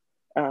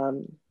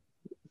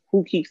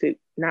 who keeps it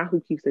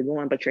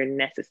going, but you're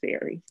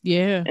necessary.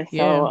 Yeah. And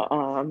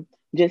so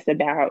just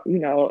about,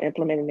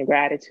 implementing the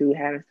gratitude,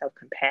 having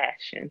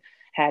self-compassion,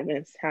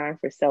 having time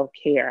for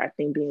self-care. I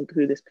think being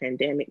through this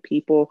pandemic,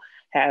 people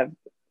have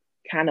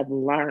kind of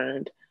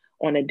learned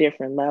on a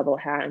different level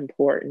how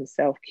important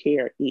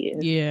self-care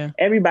is. Yeah.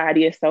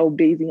 Everybody is so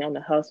busy on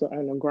the hustle,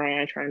 on the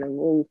grind, trying to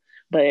move,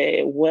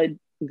 but what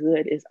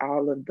good is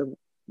all of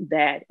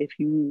that if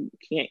you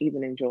can't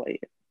even enjoy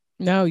it?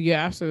 No, you're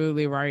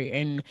absolutely right.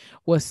 And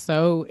what's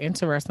so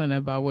interesting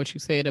about what you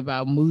said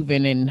about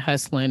moving and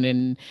hustling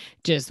and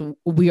just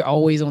we're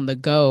always on the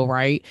go,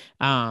 right?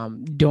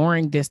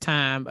 During this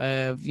time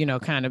of,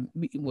 kind of,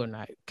 well,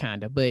 not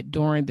kind of, but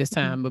during this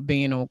time of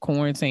being on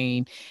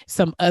quarantine,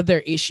 some other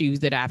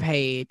issues that I've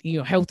had,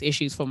 health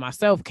issues for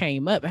myself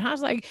came up. And I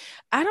was like,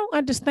 I don't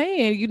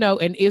understand,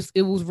 and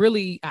it was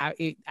really, I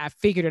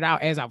figured it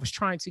out as I was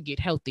trying to get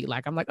healthy.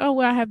 Like, I'm like, oh,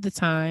 well, I have the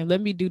time.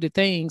 Let me do the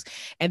things.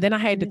 And then I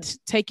had to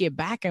take it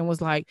back and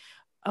was like,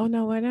 oh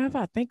no, whenever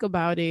I think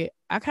about it,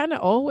 I kind of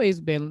always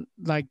been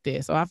like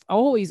this, or I've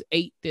always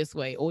ate this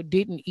way, or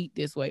didn't eat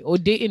this way, or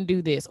didn't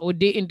do this, or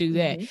didn't do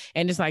that.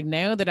 And it's like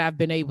now that I've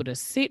been able to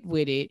sit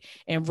with it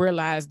and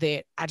realize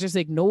that I just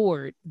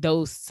ignored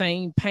those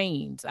same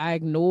pains. I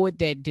ignored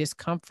that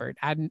discomfort.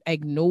 I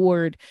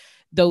ignored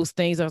those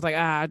things. I was like,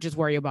 I'll just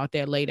worry about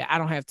that later. I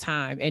don't have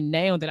time. And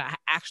now that I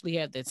actually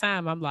have the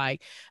time, I'm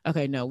like,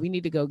 okay, no, we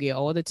need to go get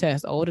all the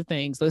tests, all the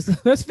things.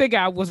 Let's figure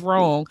out what's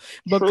wrong.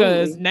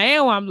 Because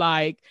now I'm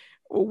like,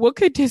 what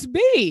could this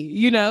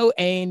be?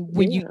 And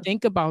when you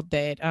think about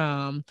that,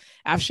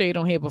 I've shared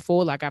on here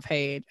before, like I've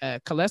had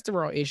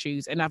cholesterol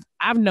issues, and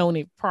I've known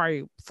it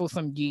probably for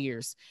some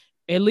years.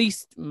 At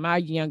least my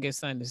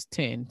youngest son is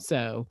 10.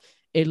 So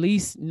at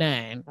least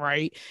 9,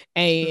 right?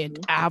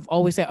 And I've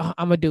always said, oh,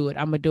 I'm gonna do it.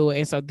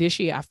 And so this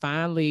year I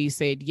finally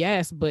said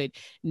yes. But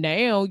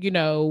now,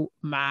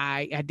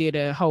 I did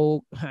I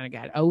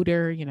got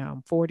older,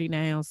 I'm 40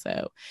 now.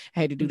 So I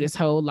had to do this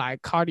whole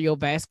like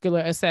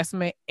cardiovascular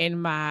assessment,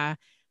 and my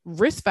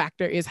risk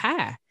factor is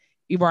high,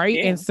 right?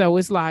 And so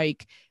it's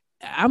like,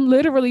 I'm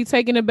literally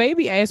taking a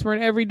baby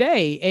aspirin every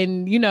day.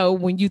 And,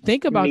 when you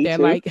think about that,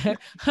 like,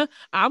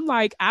 I'm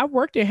like, I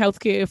worked in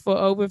healthcare for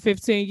over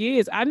 15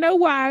 years. I know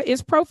why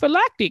it's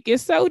prophylactic.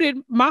 It's so that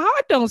my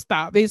heart don't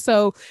stop. And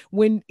so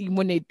when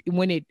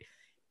it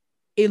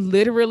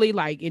literally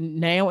like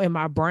now in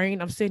my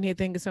brain, I'm sitting here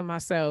thinking to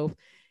myself,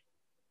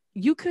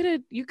 you could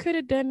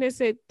have done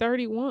this at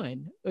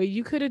 31, or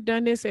you could have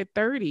done this at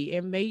 30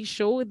 and made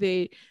sure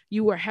that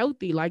you were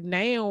healthy. Like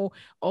now,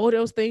 all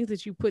those things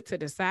that you put to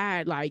the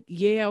side, like,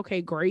 yeah,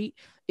 okay, great.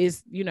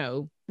 Is,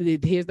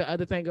 here's the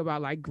other thing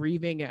about like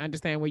grieving and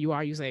understand where you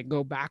are. You say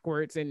go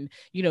backwards and,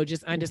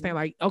 just understand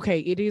like, okay,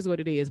 it is what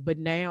it is, but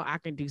now I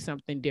can do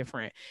something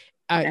different.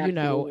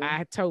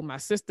 I told my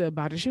sister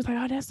about it. She was like,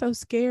 oh, that's so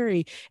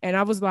scary. And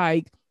I was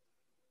like,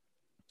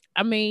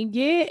 I mean,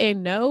 yeah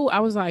and no. I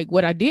was like,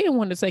 what I didn't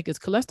want to take is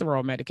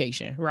cholesterol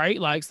medication, right?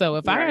 Like, so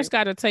if I just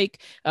got to take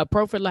a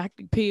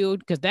prophylactic pill,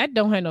 because that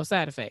don't have no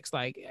side effects,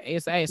 like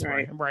it's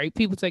aspirin, right?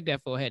 People take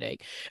that for a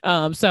headache.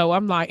 So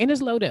I'm like, and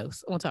it's low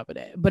dose on top of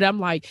that. But I'm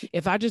like,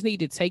 if I just need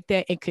to take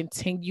that and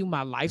continue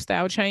my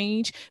lifestyle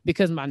change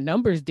because my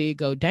numbers did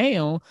go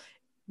down,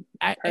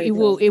 it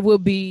will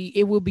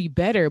be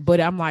better.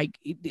 But I'm like,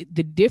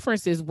 the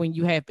difference is when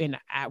you have, and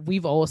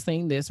we've all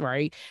seen this,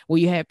 right? Where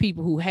you have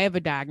people who have a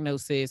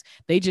diagnosis,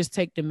 they just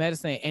take the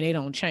medicine and they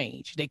don't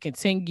change. They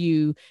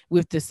continue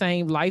with the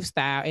same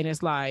lifestyle. And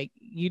it's like,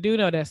 you do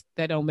know that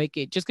don't make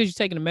it, just because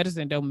you're taking the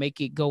medicine don't make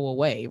it go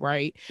away.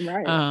 Right.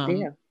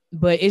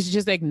 But it's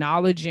just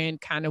acknowledging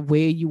kind of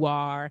where you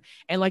are.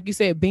 And like you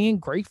said, being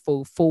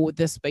grateful for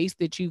the space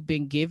that you've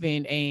been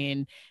given.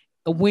 And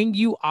when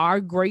you are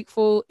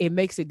grateful, it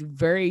makes it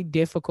very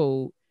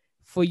difficult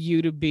for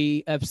you to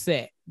be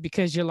upset,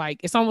 because you're like,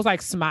 it's almost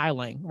like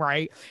smiling,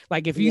 right?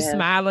 Like if you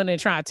smiling and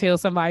trying to tell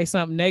somebody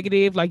something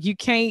negative, like you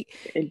can't,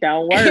 it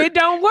don't work. It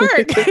don't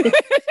work.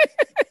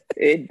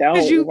 It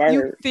don't work.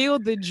 You feel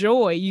the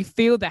joy, you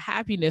feel the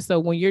happiness. So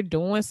when you're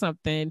doing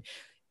something,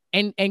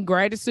 and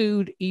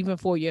gratitude even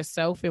for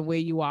yourself and where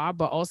you are,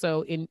 but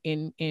also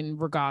in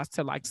regards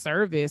to like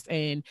service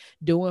and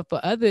doing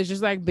for others,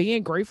 just like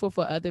being grateful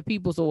for other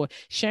people's, or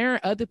sharing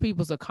other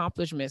people's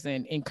accomplishments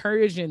and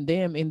encouraging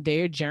them in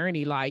their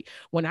journey. Like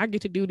when I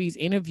get to do these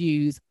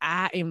interviews,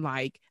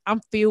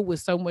 I'm filled with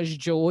so much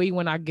joy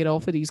when I get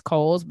off of these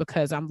calls,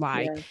 because I'm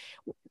like,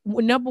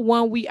 number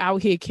one, we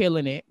out here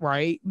killing it,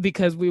 right?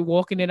 Because we're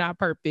walking in our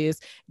purpose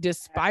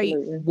despite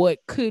what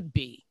could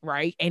be,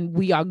 right? And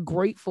we are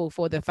grateful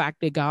for the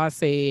fact that God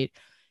said,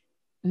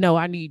 no,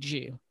 I need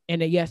you.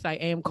 And yes, I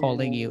am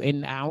calling you.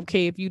 And I don't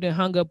care if you done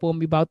hung up on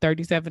me about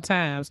 37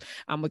 times.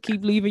 I'm going to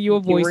keep leaving you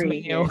a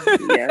voicemail.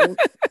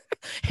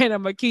 And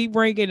I'm going to keep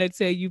ringing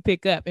until you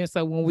pick up. And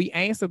so when we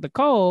answer the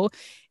call,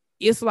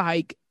 it's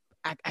like,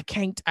 I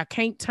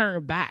can't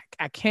turn back.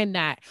 I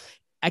can't.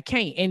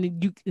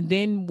 And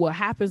then what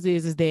happens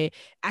is that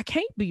I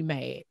can't be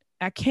mad.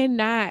 I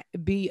cannot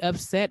be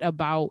upset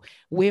about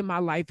where my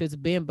life has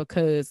been,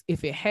 because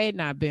if it had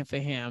not been for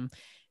him,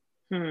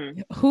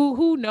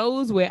 who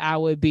knows where I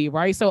would be,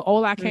 right? So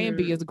all I can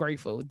be is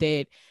grateful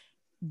that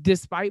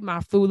despite my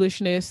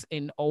foolishness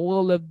and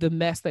all of the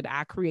mess that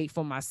I create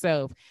for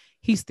myself,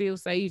 he still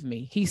saved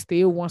me. He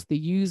still wants to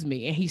use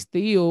me, and he's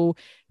still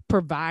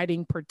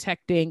providing,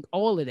 protecting,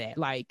 all of that.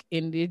 Like,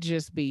 and it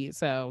just be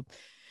so.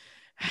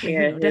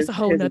 Yeah, that's a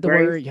whole nother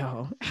word,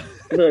 y'all.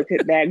 Look,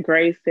 that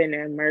grace and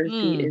that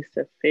mercy is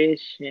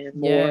sufficient,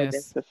 more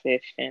than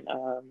sufficient.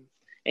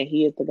 And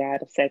he is the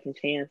God of second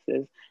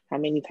chances. How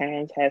many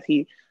times has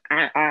he?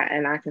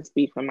 I can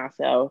speak for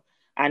myself.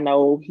 I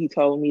know he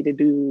told me to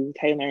do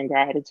Tailoring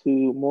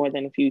Gratitude more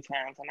than a few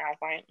times, and I was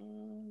like,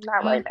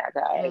 not right now,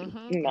 God.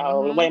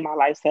 The way my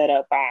life's set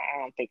up, I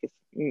don't think it's.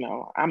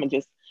 I'm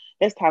just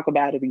let's talk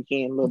about it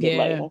again a little bit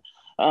later.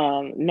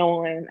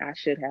 Knowing I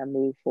should have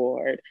moved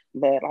forward,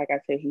 but like I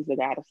said, he's the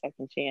God of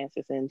second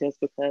chances, and just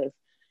because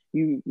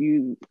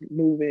you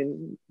move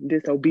in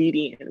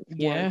disobedience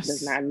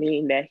does not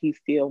mean that he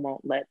still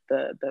won't let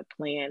the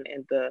plan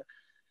and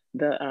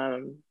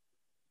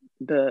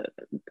the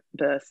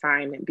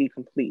assignment be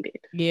completed.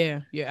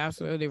 Yeah, you're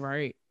absolutely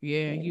right.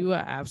 Yeah, you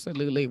are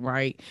absolutely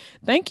right.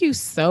 Thank you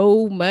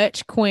so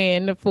much,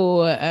 Quinn,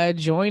 for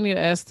joining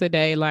us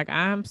today. Like,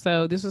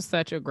 this was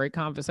such a great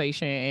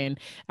conversation, and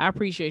I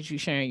appreciate you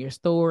sharing your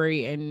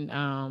story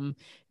and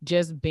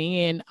just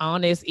being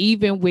honest,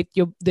 even with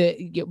your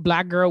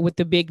Black girl with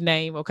the big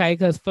name. Okay,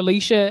 because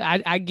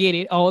Felicia, I get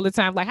it all the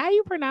time. Like, how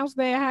you pronounce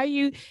that? How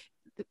you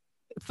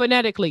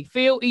phonetically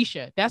Phil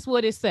Isha? That's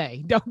what it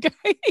say. Okay.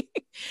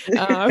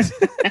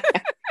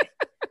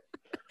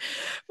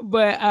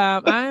 But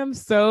I am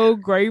so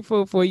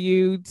grateful for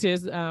you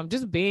just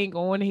being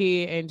on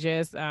here and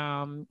just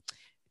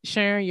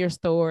sharing your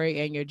story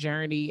and your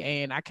journey.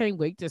 And I can't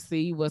wait to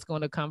see what's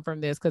going to come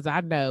from this, because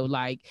I know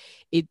like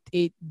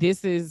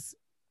this is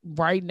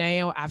right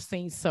now. I've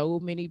seen so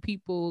many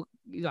people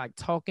like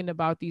talking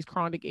about these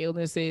chronic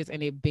illnesses,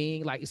 and it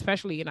being like,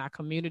 especially in our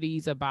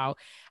communities, about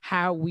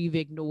how we've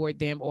ignored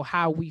them or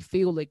how we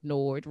feel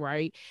ignored,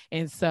 right?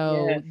 And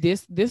so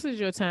this is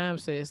your time,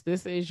 sis.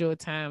 This is your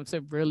time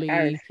to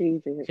really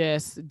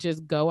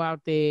just go out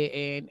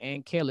there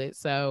and kill it.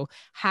 So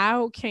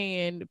how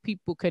can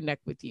people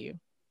connect with you?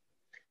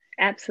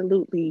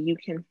 Absolutely. You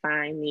can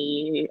find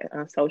me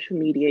on social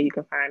media. You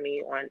can find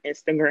me on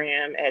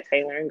Instagram at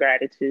Tailoring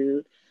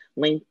Gratitude,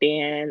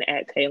 LinkedIn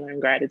at Tailoring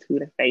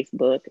Gratitude, and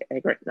Facebook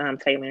at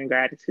Tailoring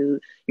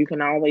Gratitude. You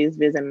can always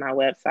visit my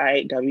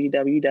website,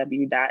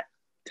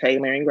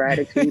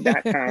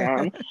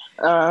 www.tailoringgratitude.com.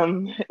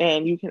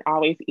 And you can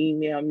always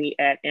email me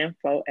at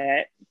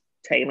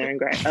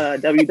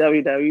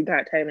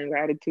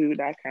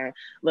www.tailoringgratitude.com.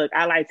 Look,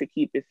 I like to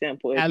keep it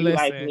simple. If you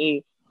like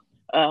me,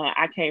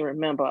 I can't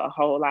remember a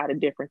whole lot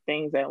of different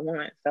things at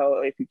once.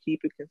 So if you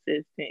keep it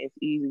consistent, it's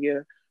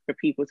easier for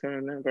people to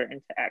remember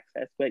and to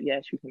access. But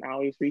yes, you can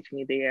always reach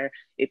me there.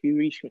 If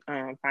you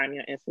find me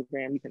on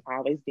Instagram, you can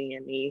always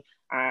DM me.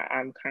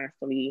 I'm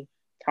constantly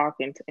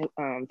talking to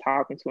and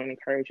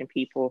encouraging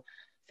people.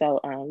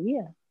 So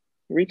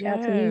reach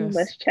out to me.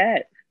 Let's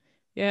chat.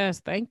 Yes,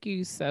 thank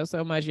you so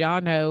much.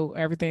 Y'all know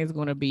everything's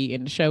going to be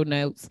in the show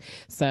notes.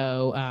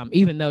 So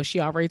even though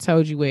she already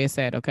told you where it's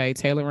at, okay,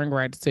 Tailoring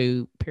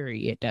Gratitude,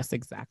 period. That's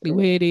exactly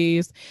where it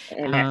is.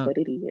 And that's what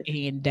it is.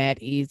 And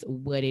that is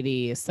what it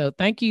is. So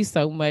thank you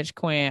so much,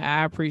 Quinn.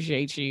 I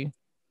appreciate you.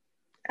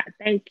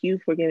 Thank you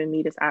for giving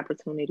me this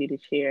opportunity to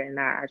share. And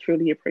I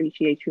truly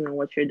appreciate you and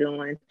what you're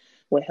doing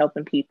with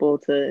helping people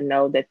to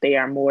know that they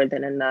are more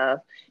than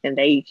enough and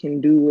they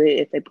can do it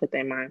if they put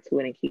their mind to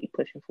it and keep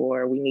pushing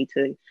forward. We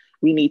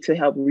need to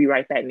help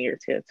rewrite that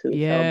narrative too.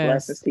 Yes. So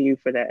blessings to you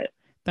for that.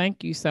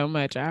 Thank you so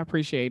much. I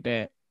appreciate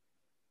that.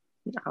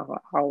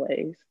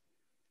 Always.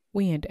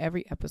 We end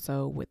every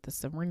episode with the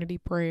serenity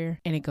prayer,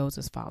 and it goes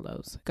as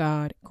follows.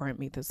 God, grant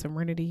me the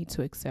serenity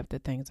to accept the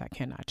things I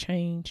cannot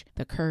change,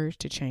 the courage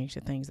to change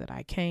the things that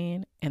I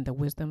can, and the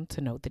wisdom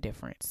to know the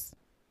difference.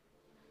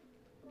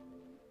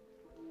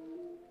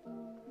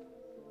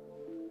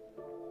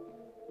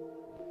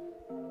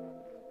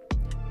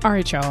 All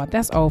right, y'all,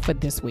 that's all for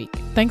this week.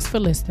 Thanks for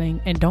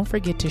listening, and don't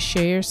forget to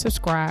share,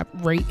 subscribe,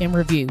 rate, and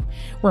review.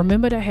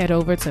 Remember to head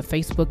over to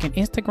Facebook and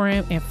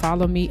Instagram and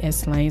follow me at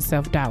Slaying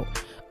Self-Doubt.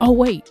 Oh,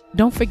 wait,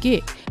 don't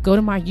forget, go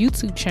to my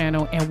YouTube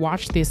channel and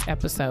watch this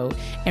episode,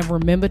 and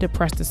remember to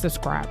press the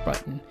subscribe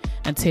button.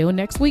 Until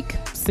next week,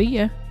 see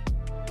ya.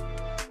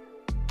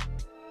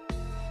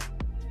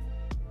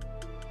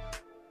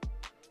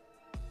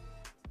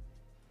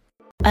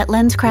 At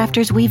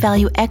LensCrafters, we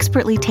value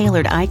expertly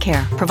tailored eye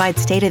care, provide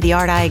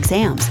state-of-the-art eye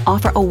exams,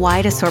 offer a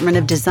wide assortment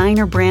of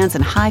designer brands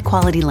and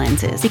high-quality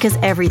lenses. Because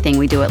everything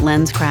we do at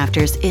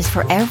LensCrafters is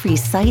for every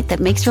sight that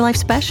makes your life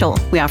special.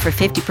 We offer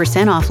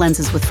 50% off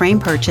lenses with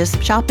frame purchase,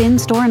 shop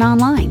in-store and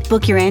online.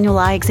 Book your annual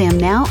eye exam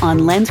now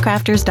on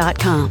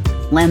LensCrafters.com.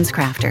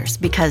 LensCrafters,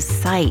 because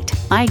sight.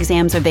 Eye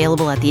exams are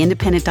available at the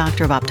independent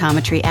doctor of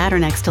optometry at or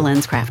next to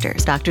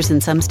LensCrafters. Doctors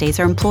in some states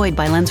are employed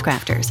by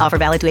LensCrafters. Offer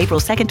valid to April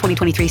 2nd,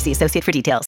 2023. See associate for details.